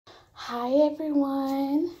Hi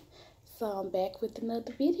everyone, so I'm back with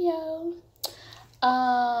another video.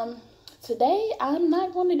 Today I'm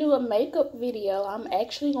not going to do a makeup video. I'm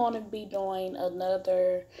actually going to be doing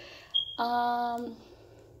another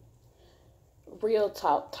real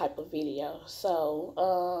talk type of video.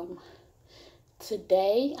 So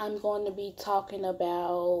today I'm going to be talking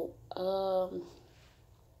about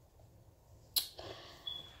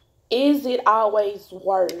is it always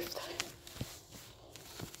worth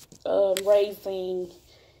raising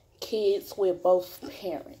kids with both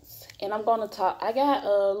parents? And I'm going to talk, I got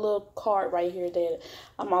a little card right here that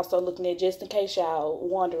I'm also looking at, just in case y'all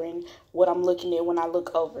wondering what I'm looking at when I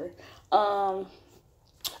look over.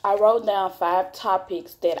 I wrote down 5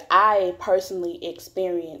 topics that I personally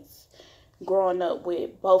experienced growing up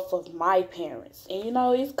with both of my parents. And you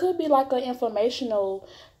know, it could be like an informational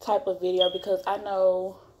type of video, because I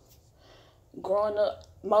know growing up,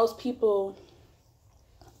 most people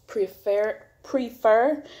prefer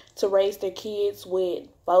to raise their kids with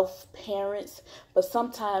both parents, but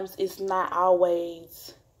sometimes it's not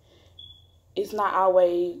always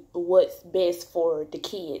what's best for the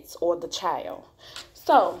kids or the child.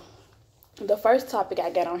 So the first topic I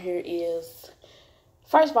got on here is,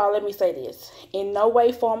 first of all, let me say this: in no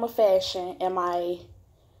way, form, or fashion am I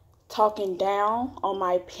talking down on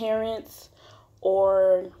my parents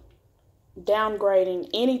or downgrading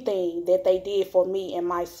anything that they did for me and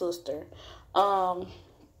my sister. I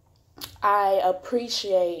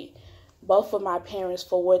appreciate both of my parents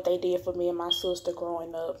for what they did for me and my sister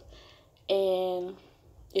growing up. And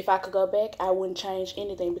if I could go back, I wouldn't change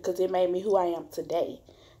anything, because it made me who I am today.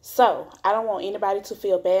 So I don't want anybody to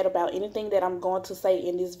feel bad about anything that I'm going to say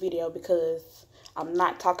in this video, because I'm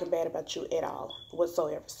not talking bad about you at all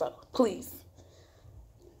whatsoever. So please,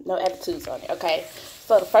 no attitudes on it, okay?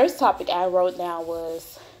 So the first topic I wrote down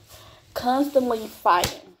was constantly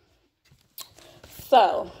fighting.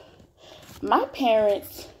 So my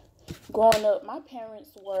parents, growing up, my parents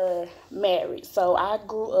were married. So I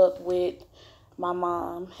grew up with my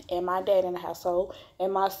mom and my dad in the household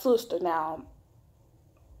and my sister. Now,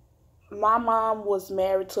 my mom was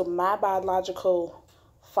married to my biological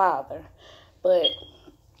father, but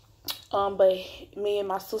me and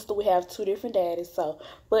my sister, we have 2 different daddies. So,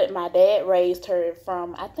 but my dad raised her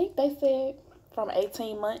from, I think they said, from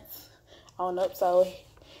 18 months on up. So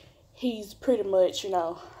he's pretty much, you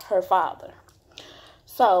know, her father.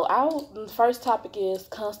 So the first topic is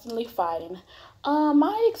constantly fighting.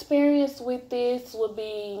 My experience with this would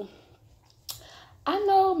be, I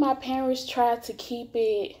know my parents tried to keep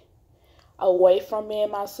it away from me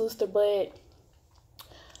and my sister, but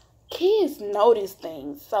kids notice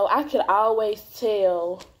things. So I could always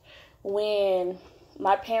tell when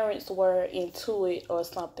my parents were into it or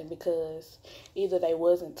something, because either they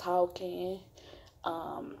wasn't talking,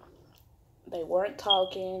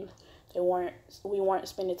 we weren't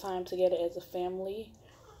spending time together as a family,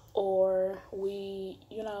 or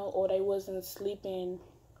or they wasn't sleeping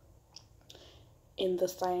in the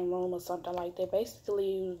same room or something like that.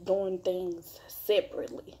 Basically doing things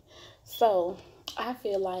separately. So I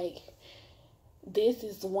feel like this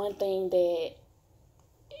is one thing that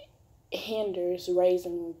hinders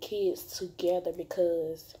raising kids together,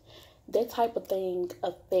 because that type of thing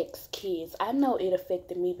affects kids. I know it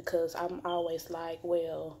affected me, because I'm always like,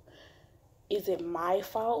 well, is it my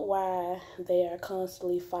fault why they are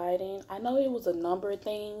constantly fighting? I know it was a number of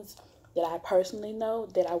things that I personally know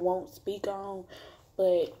that I won't speak on,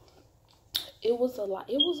 but it was a lot.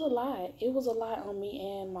 It was a lot on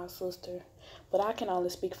me and my sister. But I can only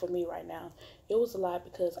speak for me right now. It was a lot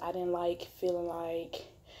because I didn't like feeling like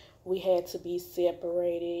we had to be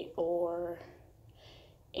separated or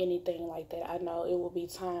anything like that. I know it would be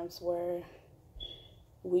times where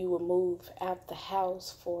we would move out the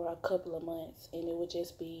house for a couple of months, and it would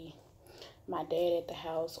just be my dad at the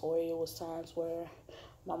house, or it was times where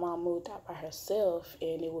my mom moved out by herself,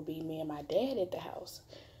 and it would be me and my dad at the house.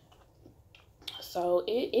 So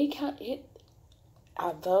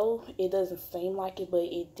although it doesn't seem like it, but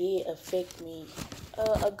it did affect me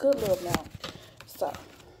a good little amount. So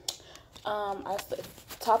I said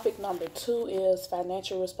topic number 2 is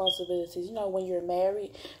financial responsibilities. You know, when you're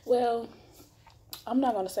married, well, I'm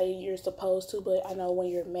not going to say you're supposed to, but I know when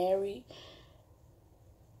you're married,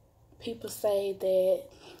 people say that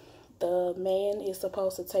the man is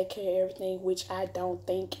supposed to take care of everything, which I don't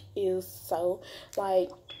think is so. Like,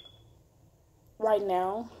 right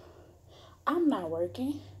now, I'm not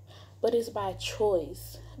working, but it's by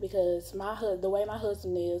choice, because the way my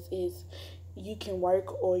husband is you can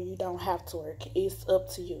work or you don't have to work. It's up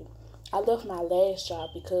to you. I left my last job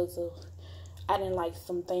because of I didn't like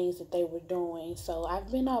some things that they were doing. So I've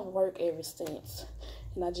been off work ever since.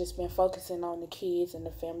 And I just been focusing on the kids and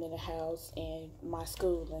the family in the house and my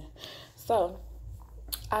schooling. So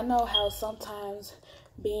I know how sometimes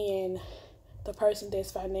being the person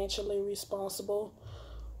that's financially responsible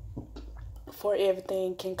for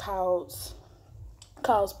everything can cause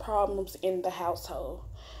problems in the household.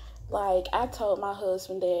 Like, I told my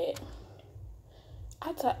husband that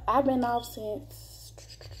I've been off since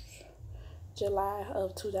July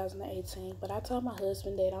of 2018, but I told my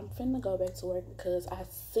husband that I'm finna go back to work because I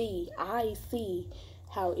see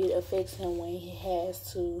how it affects him when he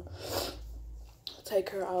has to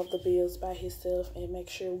take care of the bills by himself and make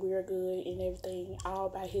sure we're good and everything all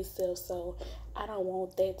by himself. So I don't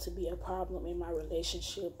want that to be a problem in my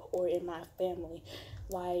relationship or in my family.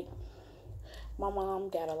 Like, my mom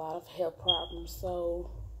got a lot of health problems, so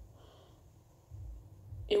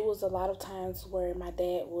it was a lot of times where my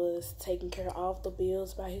dad was taking care of the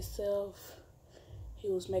bills by himself. He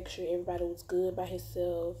was making sure everybody was good by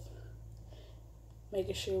himself,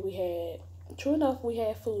 making sure we had, true enough, we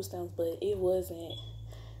had food stamps, but it wasn't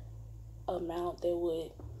amount that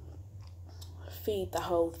would feed the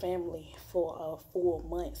whole family for a full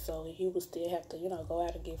month. So he would still have to, go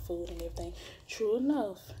out and get food and everything. True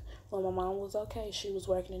enough, when my mom was okay, she was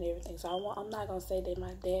working and everything. So I'm not going to say that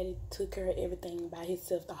my daddy took care of everything by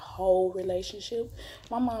himself, the whole relationship.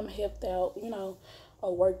 My mom helped out,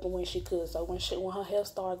 or worked when she could. So when her health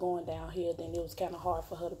started going downhill, then it was kind of hard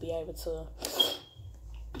for her to be able to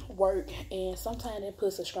work. And sometimes it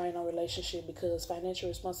puts a strain on relationship because financial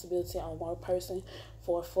responsibility on one person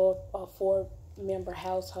for a four-member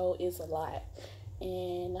household is a lot.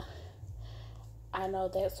 And I know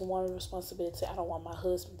that's one responsibility. I don't want my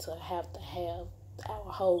husband to have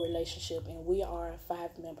our whole relationship, and we are a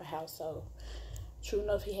 5-member household. True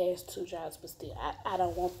enough, he has 2 jobs, but still, I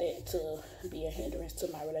don't want that to be a hindrance to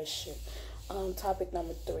my relationship. Topic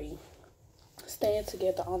number 3, staying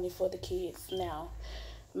together only for the kids. Now,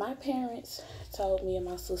 my parents told me and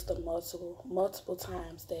my sister multiple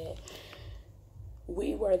times that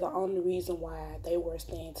we were the only reason why they were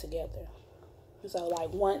staying together. So,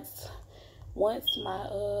 like, once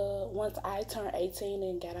I turned 18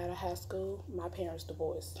 and got out of high school, my parents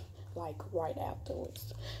divorced, like, right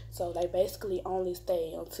afterwards. So they basically only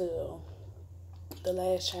stayed until the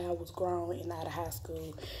last child was grown and out of high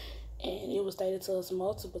school. And it was stated to us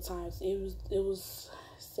multiple times. It was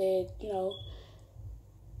said,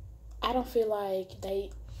 I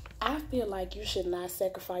feel like you should not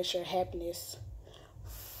sacrifice your happiness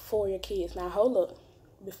for your kids. Now, hold up,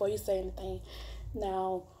 before you say anything.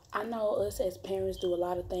 Now, I know us as parents do a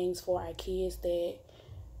lot of things for our kids that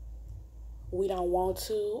we don't want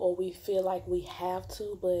to, or we feel like we have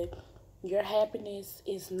to, but your happiness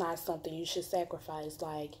is not something you should sacrifice.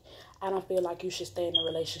 Like, I don't feel like you should stay in a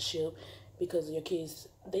relationship because of your kids.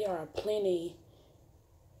 There are plenty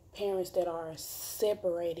parents that are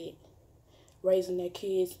separated, raising their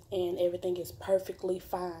kids, and everything is perfectly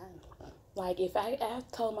fine. Like, if I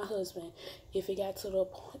told my husband, if it got to a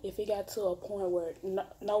point where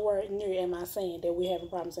nowhere near am I saying that we having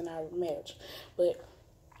problems in our marriage, but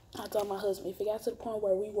I told my husband, if it got to the point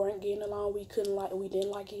where we weren't getting along, we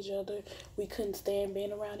didn't like each other, we couldn't stand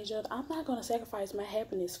being around each other, I'm not gonna sacrifice my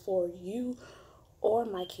happiness for you or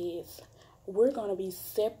my kids. We're gonna be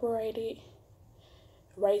separated,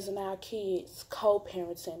 raising our kids,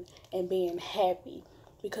 co-parenting, and being happy,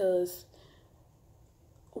 because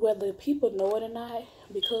whether people know it or not,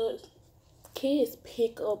 because kids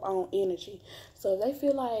pick up on energy. So if they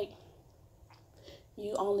feel like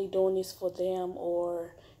you only doing this for them,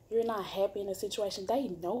 or you're not happy in a situation, they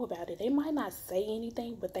know about it. They might not say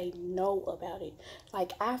anything, but they know about it.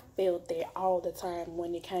 Like, I felt that all the time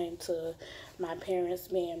when it came to my parents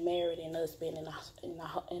being married and us being in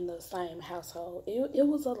the same household. It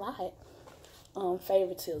was a lot.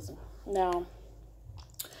 Favoritism. Now,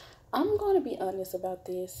 I'm going to be honest about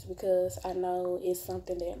this because I know it's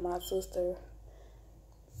something that my sister,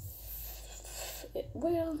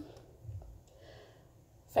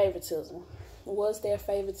 favoritism. Was there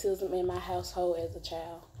favoritism in my household as a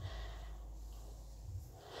child?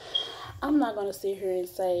 I'm not going to sit here and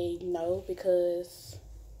say no, because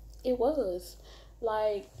it was.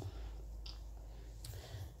 Like,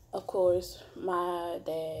 of course, my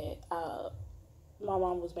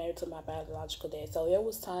mom was married to my biological dad. So there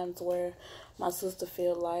was times where my sister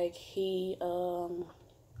felt like he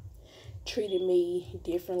treated me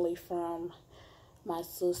differently from my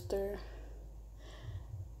sister.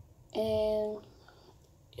 And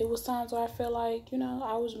it was times where I felt like,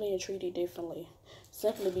 I was being treated differently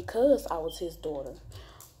simply because I was his daughter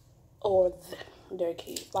or their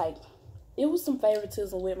kid. Like, it was some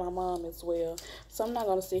favoritism with my mom as well. So I'm not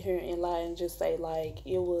gonna sit here and lie and just say like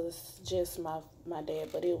it was just my dad,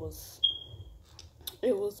 but it was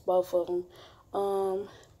both of them.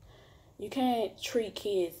 You can't treat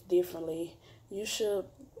kids differently. You should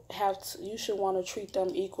want to treat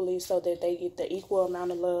them equally so that they get the equal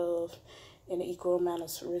amount of love and the equal amount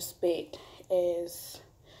of respect. As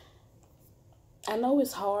I know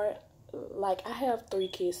it's hard. Like, I have 3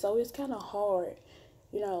 kids, so it's kind of hard,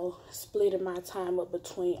 splitting my time up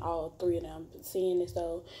between all 3 of them. Seeing as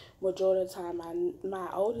though majority of the time my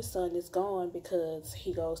oldest son is gone because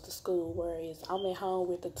he goes to school, whereas I'm at home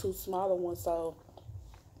with the 2 smaller ones, so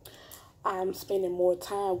I'm spending more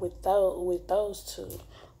time with those 2.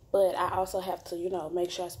 But I also have to,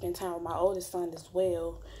 make sure I spend time with my oldest son as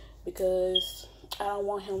well, because I don't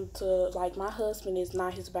want him to, like, my husband is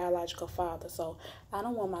not his biological father, so I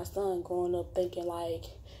don't want my son growing up thinking, like,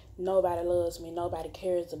 nobody loves me, nobody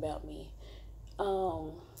cares about me.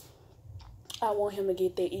 I want him to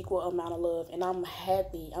get that equal amount of love, and I'm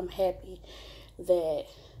happy that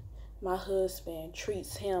my husband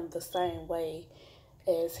treats him the same way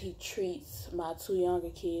as he treats my 2 younger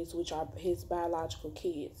kids, which are his biological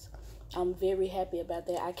kids. I'm very happy about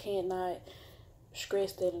that. I cannot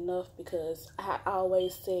stress that enough, because I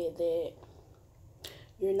always said that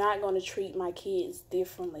you're not going to treat my kids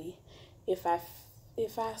differently. If I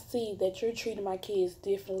see that you're treating my kids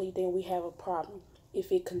differently, then we have a problem.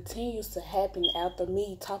 If it continues to happen after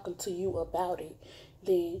me talking to you about it,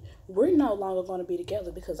 then we're no longer going to be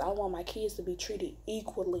together, because I want my kids to be treated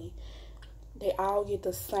equally. They all get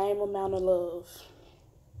the same amount of love.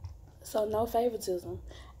 So no favoritism.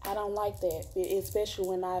 I don't like that, especially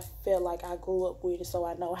when I felt like I grew up with it, so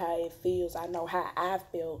I know how it feels. I know how I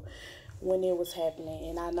felt when it was happening,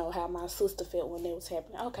 and I know how my sister felt when it was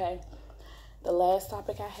happening. Okay, the last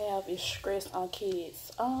topic I have is stress on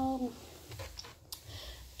kids.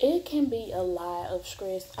 It can be a lot of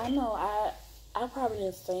stress. I know I probably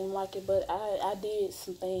didn't seem like it, but I did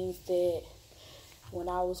some things that when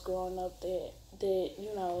I was growing up that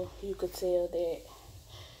you could tell that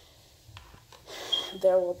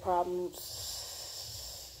there were problems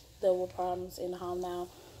in the home. Now,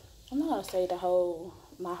 I'm not gonna say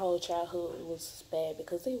my whole childhood was bad,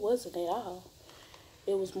 because it wasn't at all.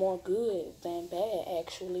 It was more good than bad,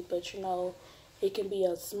 actually. But it can be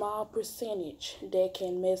a small percentage that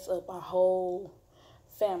can mess up a whole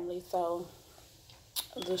family. So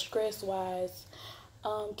the stress wise,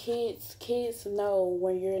 kids know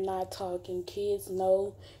when you're not talking. Kids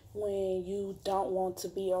know when you don't want to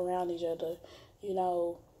be around each other, and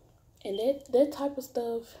that type of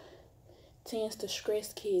stuff tends to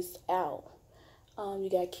stress kids out. You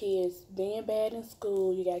got kids being bad in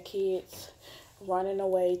school. You got kids running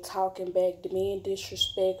away, talking back, being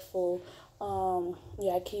disrespectful. You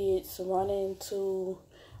got kids running to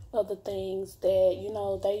other things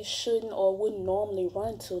that, they shouldn't or wouldn't normally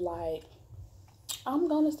run to. Like, I'm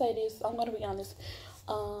going to say this. I'm going to be honest.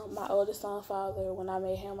 My oldest son's father, when I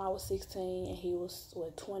met him, I was 16, and he was,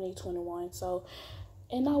 20, 21. So,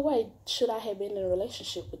 in no way should I have been in a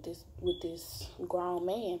relationship with this grown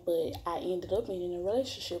man, but I ended up being in a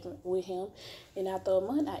relationship with him, and after a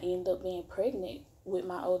month, I ended up being pregnant with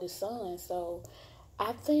my oldest son. So,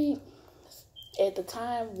 I think at the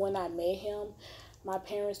time when I met him, my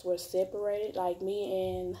parents were separated. Like, me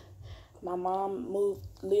and my mom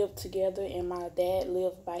lived together, and my dad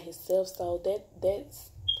lived by himself. So that's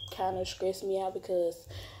kind of stressed me out, because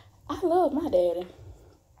I love my daddy.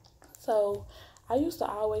 So I used to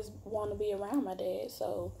always want to be around my dad.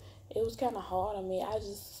 So it was kind of hard on me. I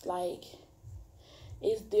just, like,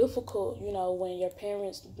 it's difficult, when your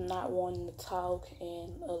parents not wanting to talk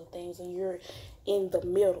and other things, and you're in the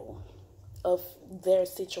middle of their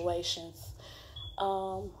situations.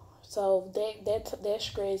 So that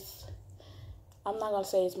stress, I'm not going to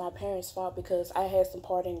say it's my parents' fault, because I had some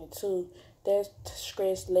part in it too. That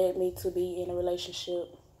stress led me to be in a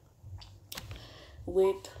relationship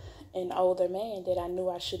with an older man that I knew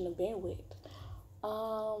I shouldn't have been with.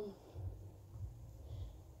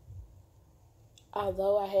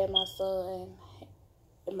 Although I had my son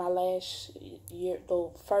in my last year,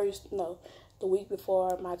 the week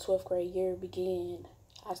before my 12th grade year began,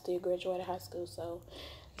 I still graduated high school. So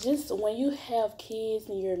just when you have kids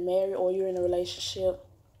and you're married or you're in a relationship,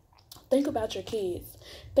 think about your kids.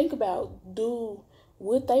 Think about,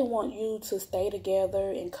 would they want you to stay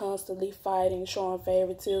together and constantly fighting, showing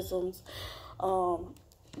favoritisms,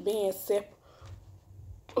 being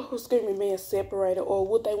separated, or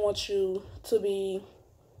would they want you to be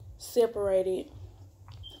separated,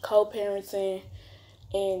 co-parenting,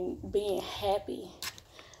 and being happy?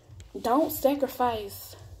 Don't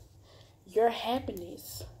sacrifice your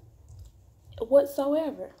happiness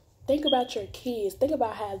whatsoever. Think about your kids. Think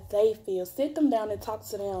about how they feel. Sit them down and talk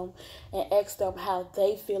to them and ask them how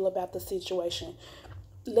they feel about the situation.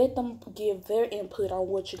 Let them give their input on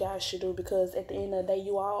what you guys should do, because at the end of the day,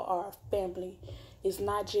 you all are a family. It's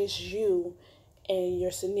not just you and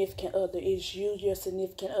your significant other. It's you, your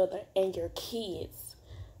significant other, and your kids.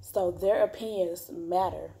 So their opinions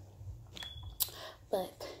matter.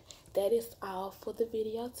 But that is all for the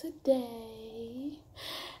video today.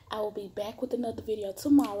 I will be back with another video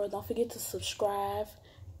tomorrow. Don't forget to subscribe,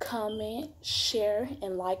 comment, share,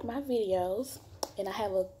 and like my videos. And I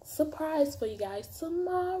have a surprise for you guys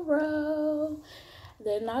tomorrow.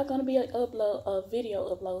 There's not going to be a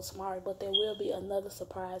video upload tomorrow, but there will be another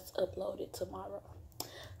surprise uploaded tomorrow.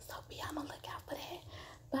 So be on the lookout for that.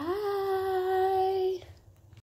 Bye.